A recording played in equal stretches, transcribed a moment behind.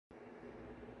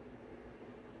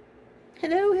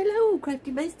Hello, hello,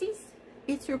 crafty besties.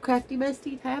 It's your crafty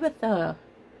bestie, Tabitha.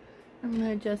 I'm going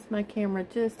to adjust my camera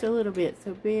just a little bit,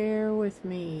 so bear with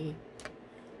me.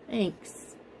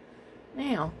 Thanks.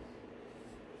 Now,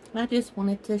 I just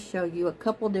wanted to show you a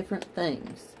couple different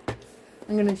things.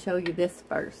 I'm going to show you this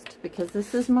first, because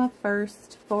this is my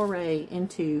first foray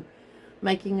into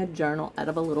making a journal out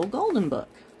of a little golden book.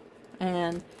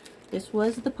 And this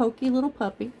was the Pokey Little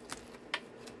Puppy.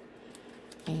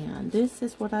 And this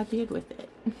is what I did with it.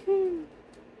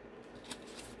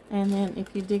 And then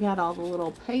if you dig out all the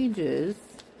little pages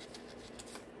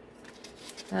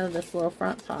out of this little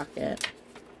front pocket,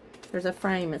 there's a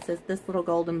frame that says this little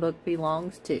golden book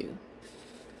belongs to.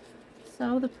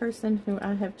 So the person who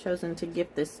I have chosen to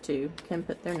gift this to can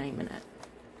put their name in it.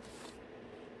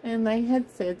 And they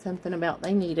had said something about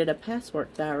they needed a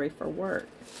password diary for work.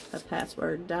 A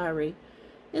password diary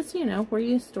is, you know, where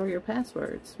you store your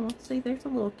passwords. Well, see, there's a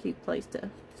little cute place to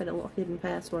put a little hidden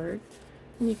password.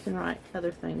 And you can write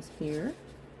other things here.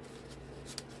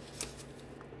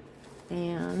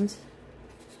 And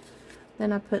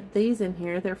then I put these in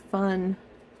here. They're fun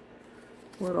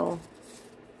little,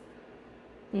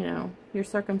 you know, your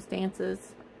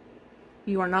circumstances.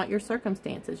 You are not your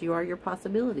circumstances. You are your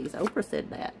possibilities. Oprah said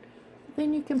that.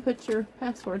 Then you can put your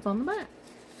passwords on the back.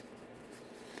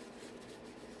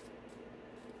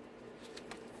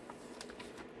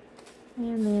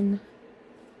 And then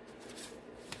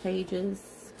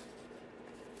pages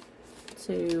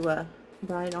to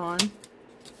write on.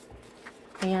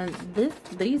 And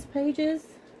these pages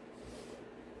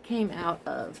came out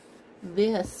of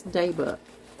this day book.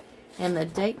 And the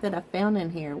date that I found in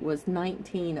here was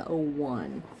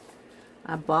 1901.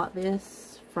 I bought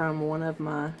this from one of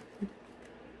my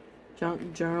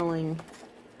junk journaling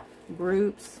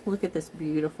groups. Look at this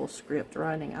beautiful script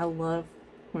writing. I love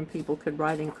when people could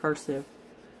write in cursive.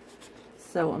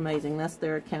 So amazing. That's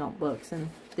their account books. And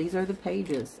these are the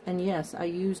pages. And yes, I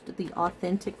used the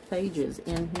authentic pages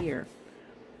in here,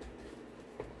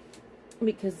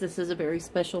 because this is a very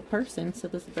special person. So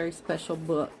this is a very special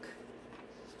book.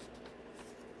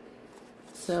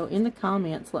 So in the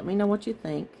comments, let me know what you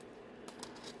think,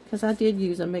 because I did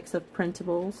use a mix of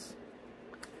printables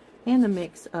and a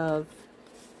mix of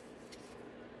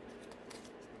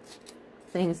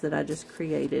things that I just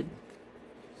created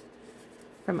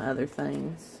from other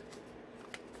things.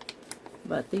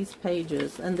 But these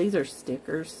pages, and these are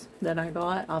stickers that I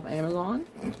got off Amazon,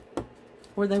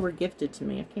 or they were gifted to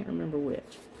me. I can't remember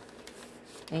which.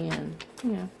 And,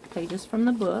 you know, pages from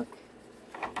the book.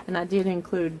 And I did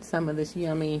include some of this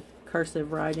yummy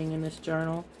cursive writing in this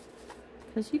journal,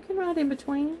 because you can write in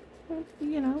between,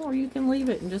 you know, or you can leave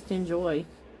it and just enjoy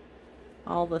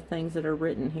all the things that are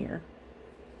written here.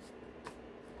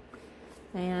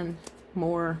 And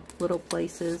more little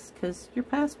places, because your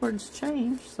passwords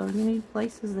change, so you need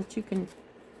places that you can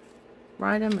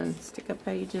write them and stick a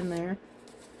page in there.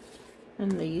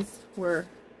 And these were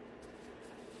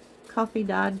coffee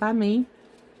dyed by me.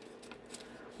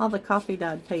 All the coffee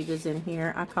dyed pages in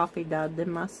here, I coffee dyed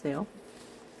them myself.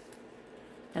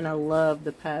 And I love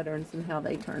the patterns and how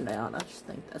they turned out. I just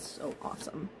think that's so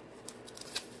awesome.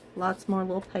 Lots more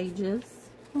little pages.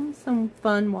 And some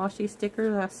fun washi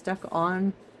stickers I stuck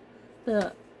on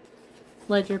the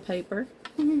ledger paper.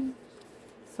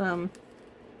 Some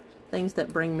things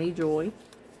that bring me joy.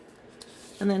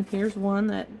 And then here's one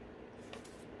that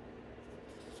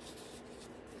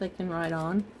they can write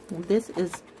on. And this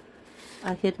is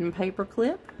a hidden paper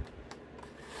clip.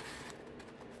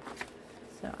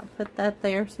 So I put that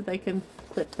there so they can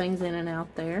clip things in and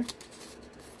out there.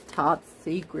 Top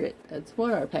secret. That's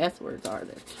what our passwords are.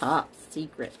 They're top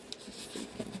secret. So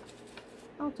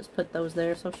I'll just put those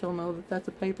there so she'll know that that's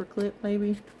a paper clip,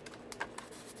 maybe.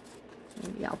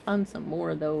 Maybe I'll find some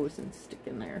more of those and stick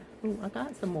in there. Oh, I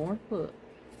got some more. Look.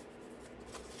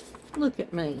 Look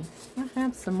at me. I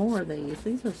have some more of these.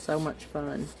 These are so much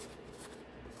fun.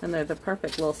 And they're the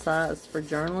perfect little size for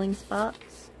journaling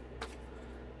spots.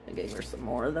 I gave her some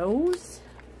more of those.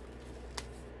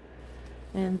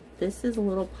 And this is a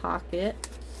little pocket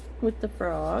with the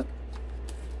frog.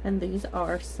 And these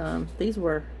are these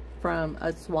were from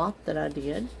a swap that I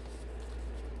did.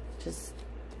 Just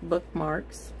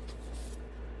bookmarks.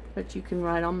 But you can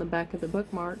write on the back of the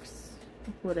bookmarks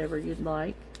whatever you'd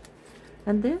like.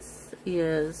 And this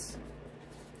is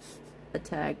a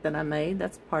tag that I made.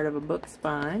 That's part of a book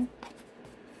spine.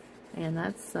 And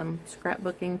that's some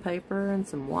scrapbooking paper and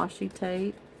some washi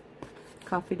tape,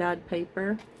 coffee dyed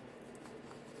paper,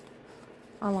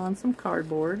 all on some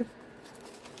cardboard.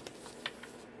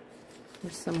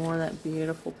 There's some more of that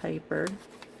beautiful paper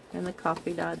and the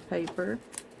coffee dyed paper.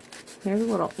 Here's a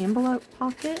little envelope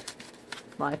pocket.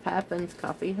 life happens,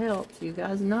 coffee helps, you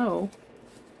guys know.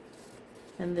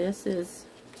 And this is,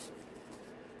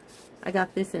 I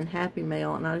got this in Happy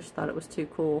Mail, and I just thought it was too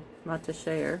cool not to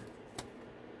share.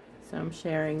 So I'm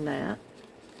sharing that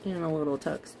in a little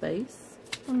tuck space.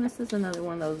 And this is another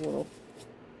one of those little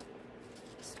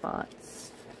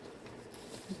spots.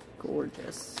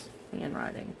 Gorgeous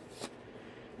handwriting.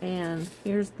 And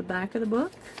here's the back of the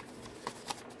book.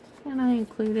 And I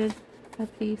included a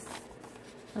piece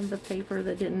of the paper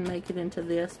that didn't make it into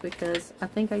this because I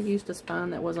think I used a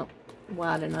spine that wasn't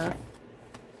wide enough.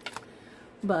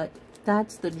 But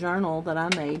that's the journal that I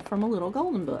made from a little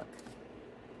golden book.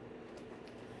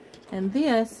 And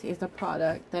this is a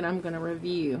product that I'm going to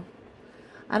review.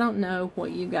 I don't know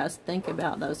what you guys think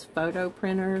about those photo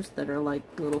printers that are like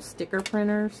little sticker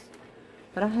printers,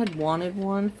 but I had wanted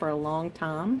one for a long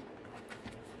time.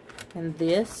 And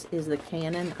this is the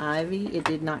Canon Ivy. It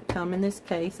did not come in this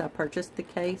case. I purchased the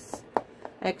case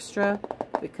extra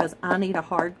because I need a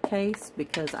hard case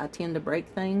because I tend to break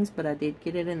things, but I did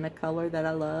get it in the color that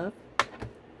I love.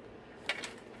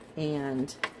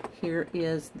 And here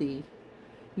is the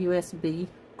USB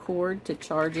cord to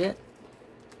charge it.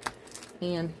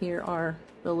 And here are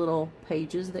the little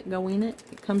pages that go in it.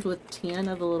 It comes with 10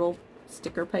 of the little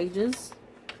sticker pages.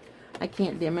 I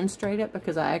can't demonstrate it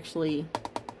because I actually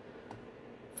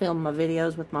film my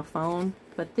videos with my phone,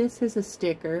 but this is a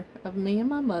sticker of me and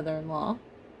my mother-in-law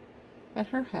at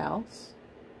her house.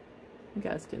 You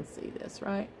guys can see this,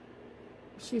 right?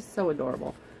 She's so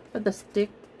adorable. But the stick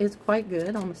is quite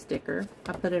good on the sticker.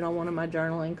 I put it on one of my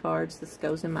journaling cards. This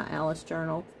goes in my Alice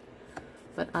journal.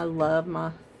 But I love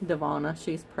my Devonna.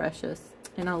 She's precious,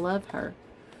 and I love her.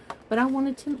 But I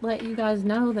wanted to let you guys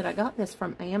know that I got this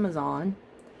from Amazon.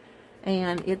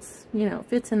 And it's, you know,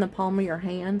 fits in the palm of your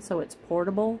hand, so it's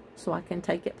portable, so I can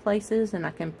take it places, and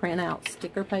I can print out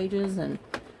sticker pages, and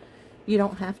you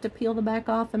don't have to peel the back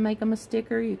off and make them a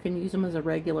sticker. You can use them as a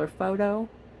regular photo.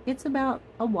 It's about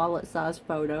a wallet-sized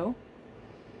photo,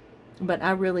 but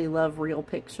I really love real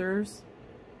pictures,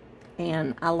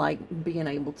 and I like being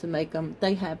able to make them.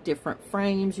 They have different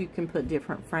frames. You can put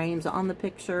different frames on the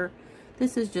picture.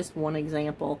 This is just one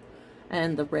example,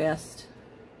 and the rest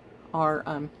are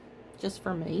just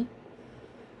for me.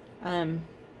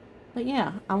 But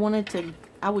yeah, I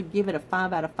would give it a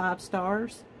 5 out of 5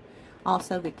 stars.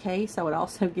 Also the case, I would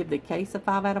also give the case a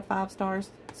 5 out of 5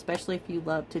 stars, especially if you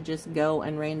love to just go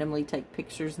and randomly take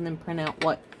pictures and then print out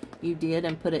what you did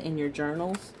and put it in your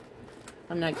journals.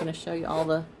 I'm not going to show you all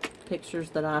the pictures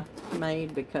that I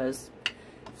made because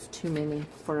it's too many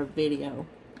for a video.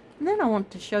 And then I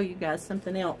want to show you guys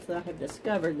something else that I have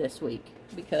discovered this week,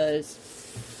 because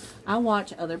I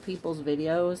watch other people's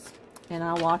videos, and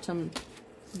I watch them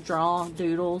draw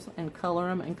doodles and color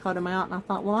them and cut them out, and I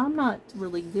thought, well, I'm not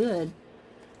really good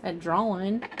at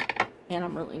drawing, and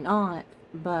I'm really not,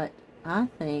 but I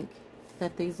think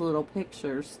that these little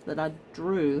pictures that I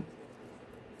drew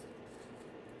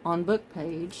on book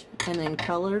page and then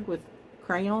colored with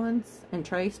crayons and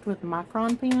traced with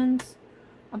micron pens,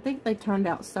 I think they turned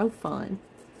out so fun,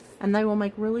 and they will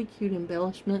make really cute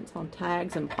embellishments on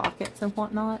tags and pockets and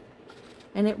whatnot.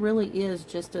 And it really is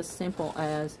just as simple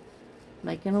as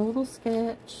making a little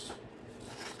sketch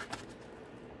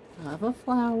of a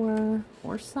flower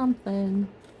or something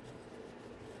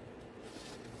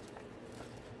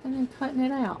and then cutting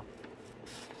it out.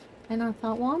 And I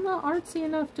thought, well, I'm not artsy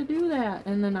enough to do that.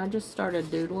 And then I just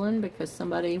started doodling because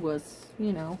somebody was,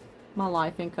 you know, my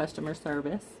life in customer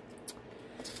service.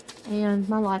 And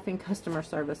my life in customer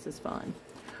service is fun.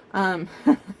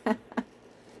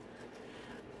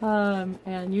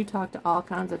 And you talk to all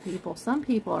kinds of people. Some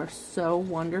people are so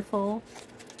wonderful,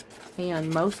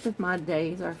 and most of my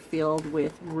days are filled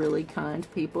with really kind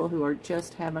people who are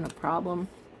just having a problem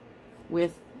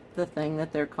with the thing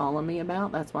that they're calling me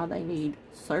about. That's why they need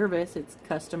service. It's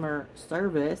customer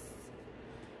service.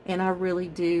 And I really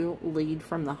do lead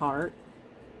from the heart,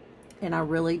 and I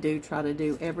really do try to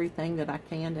do everything that I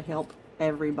can to help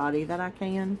everybody that I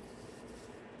can.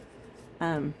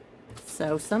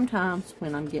 So sometimes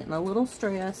when I'm getting a little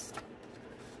stressed,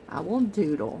 I will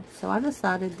doodle. So I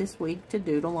decided this week to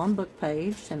doodle on book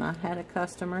page, and I had a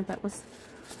customer that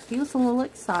he was a little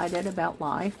excited about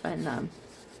life, and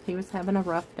he was having a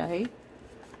rough day.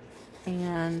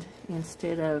 And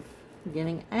instead of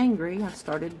getting angry, I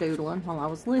started doodling while I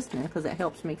was listening, because it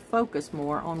helps me focus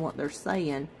more on what they're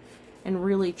saying and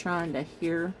really trying to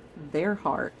hear their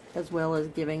heart as well as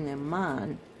giving them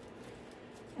mine.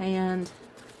 And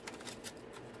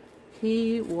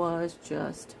he was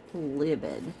just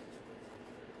livid.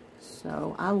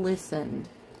 So I listened,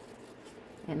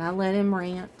 and I let him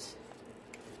rant,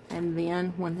 And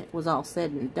then when it was all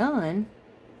said and done,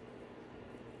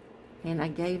 and I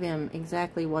gave him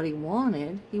exactly what he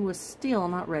wanted, he was still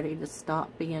not ready to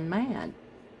stop being mad.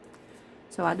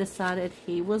 So I decided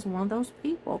he was one of those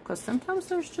people, because sometimes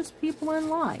there's just people in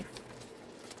life.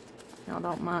 Now,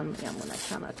 don't mind me, I'm going to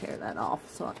kind of tear that off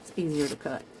so it's easier to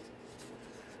cut.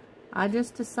 I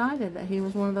just decided that he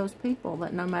was one of those people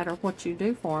that no matter what you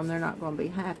do for them, they're not going to be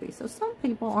happy. So some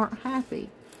people aren't happy.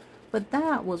 But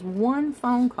that was one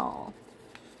phone call.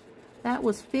 That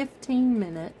was 15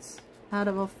 minutes out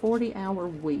of a 40-hour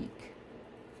week.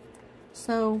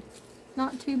 So,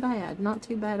 not too bad. Not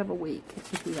too bad of a week,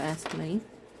 if you ask me.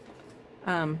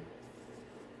 And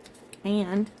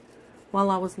while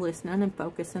I was listening and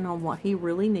focusing on what he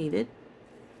really needed,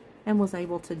 and was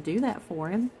able to do that for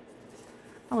him,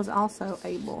 I was also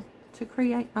able to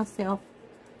create myself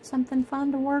something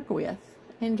fun to work with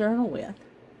and journal with.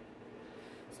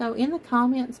 So in the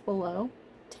comments below,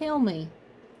 tell me,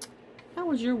 how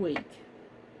was your week?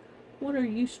 What are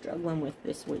you struggling with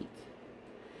this week?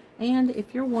 And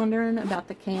if you're wondering about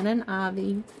the Canon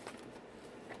Ivy,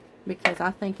 because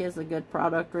I think it's a good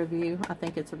product review. I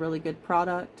think it's a really good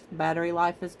product. Battery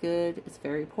life is good. It's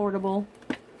very portable.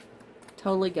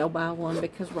 Totally go buy one,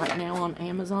 because right now on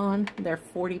Amazon, they're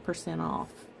 40% off.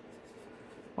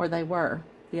 Or they were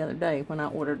the other day when I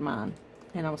ordered mine.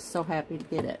 And I was so happy to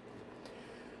get it.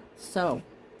 So,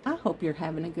 I hope you're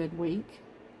having a good week.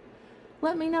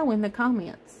 Let me know in the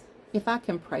comments. If I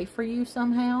can pray for you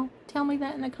somehow, tell me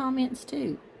that in the comments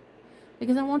too.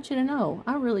 Because I want you to know,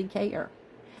 I really care.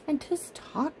 And just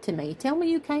talk to me. Tell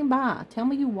me you came by. Tell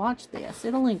me you watched this.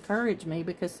 It'll encourage me,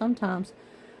 because sometimes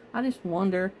I just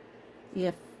wonder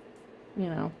if, you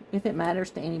know, if it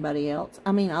matters to anybody else.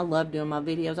 I mean, I love doing my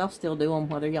videos. I'll still do them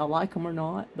whether y'all like them or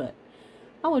not. But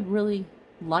I would really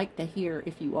like to hear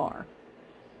if you are.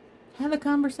 Have a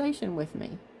conversation with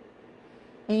me.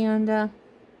 And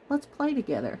let's play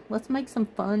together. Let's make some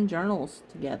fun journals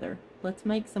together. Let's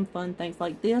make some fun things.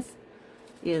 Like this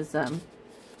is a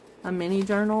mini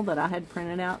journal that I had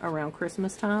printed out around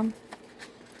Christmas time.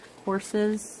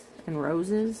 Horses and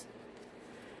roses.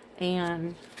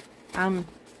 And I'm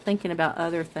thinking about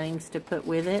other things to put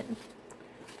with it.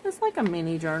 It's like a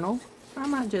mini journal. I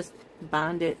might just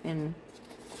bind it and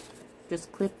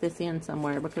just clip this in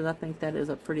somewhere, because I think that is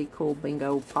a pretty cool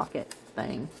bingo pocket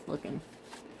thing looking.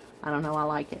 I don't know, I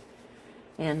like it.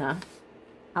 And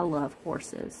I love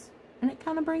horses. And it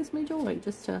kind of brings me joy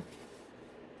just to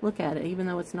look at it. Even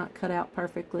though it's not cut out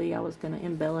perfectly, I was going to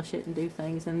embellish it and do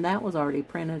things. And that was already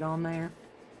printed on there.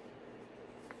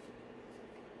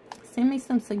 Send me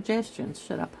some suggestions.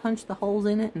 Should I punch the holes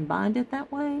in it and bind it that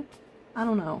way? I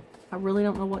don't know. I really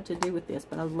don't know what to do with this,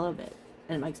 but I love it.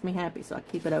 And it makes me happy, so I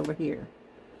keep it over here.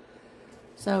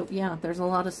 So, yeah, there's a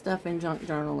lot of stuff in junk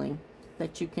journaling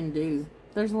that you can do.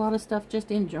 There's a lot of stuff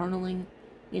just in journaling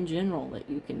in general that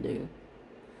you can do.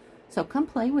 So come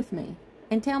play with me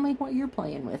and tell me what you're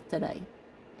playing with today.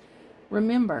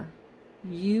 Remember,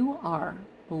 you are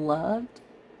loved,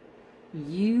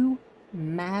 you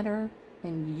matter,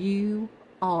 and you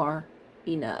are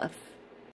enough.